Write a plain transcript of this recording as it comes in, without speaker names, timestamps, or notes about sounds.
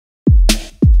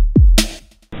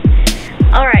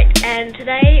and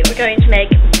today we're going to make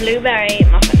blueberry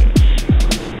muffins.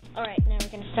 Alright, now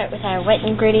we're going to start with our wet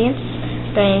ingredients.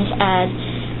 We're going to add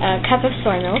a cup of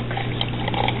soy milk.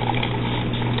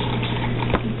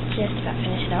 Just about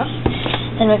finish it off.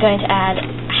 Then we're going to add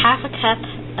half a cup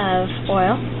of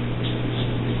oil.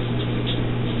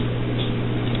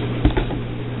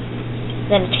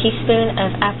 Then a teaspoon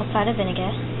of apple cider vinegar.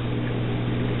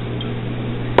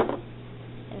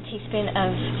 And a teaspoon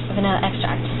of vanilla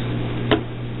extract.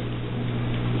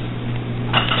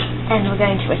 And we're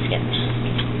going to whisk it.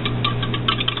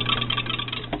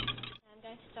 I'm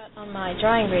going to start on my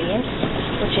dry ingredients,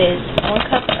 which is 1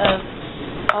 cup of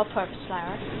all-purpose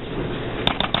flour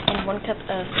and 1 cup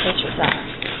of pastry flour.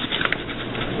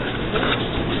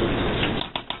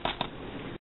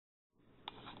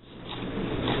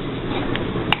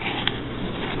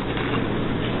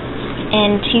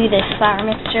 And to this flour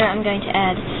mixture, I'm going to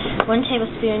add 1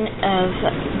 tablespoon of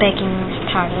baking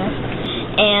powder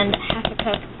and half a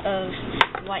cup of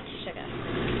white sugar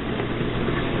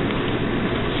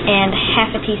and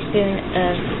half a teaspoon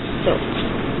of salt.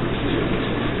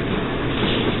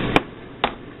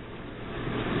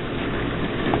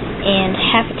 And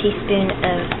half a teaspoon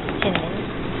of cinnamon,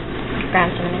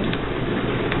 ground cinnamon.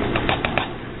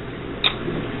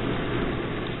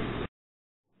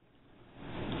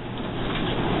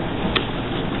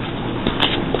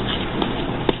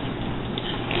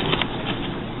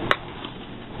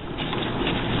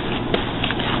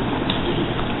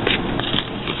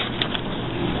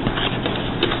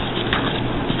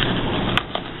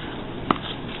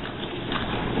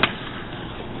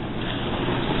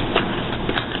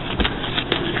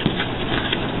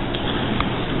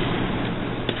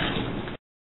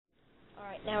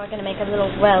 Now we're going to make a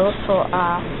little well for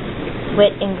our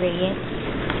wet ingredients.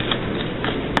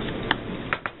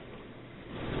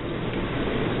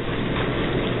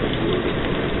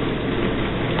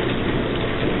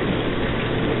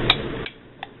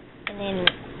 And then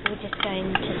we're just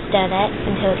going to stir that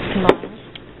until it's combined.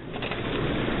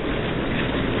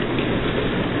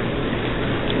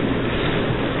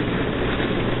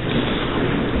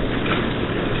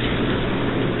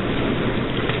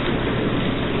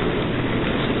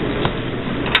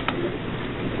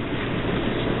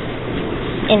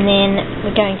 And then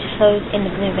we're going to close in the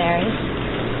blueberries,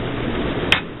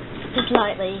 just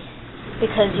lightly,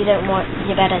 because you don't want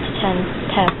your batter to turn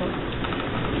purple.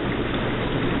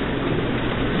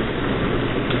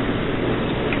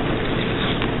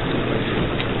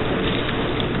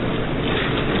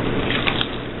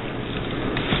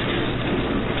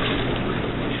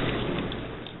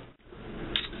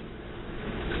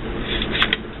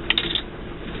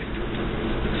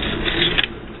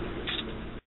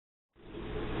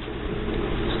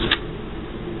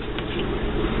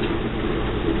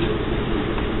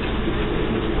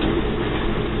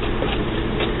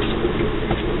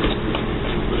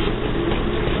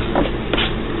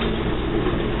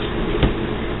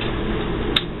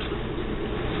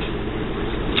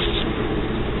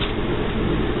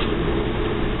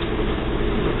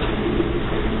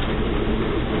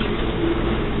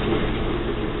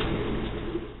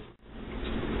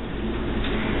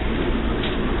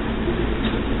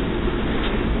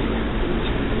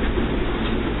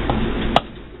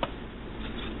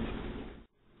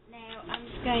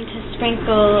 Going to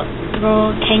sprinkle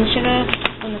raw cane sugar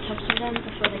on the tops of them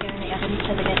before they go in the oven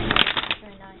so they get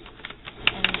very nice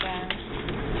and brown.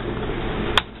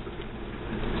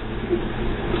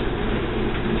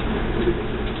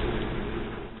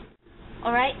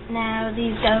 Alright, now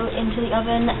these go into the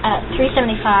oven at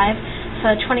 375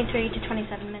 for 23 to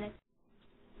 27 minutes.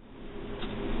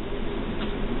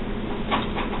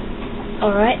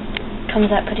 Alright,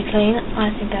 comes out pretty clean. I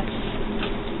think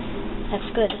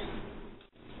that's good.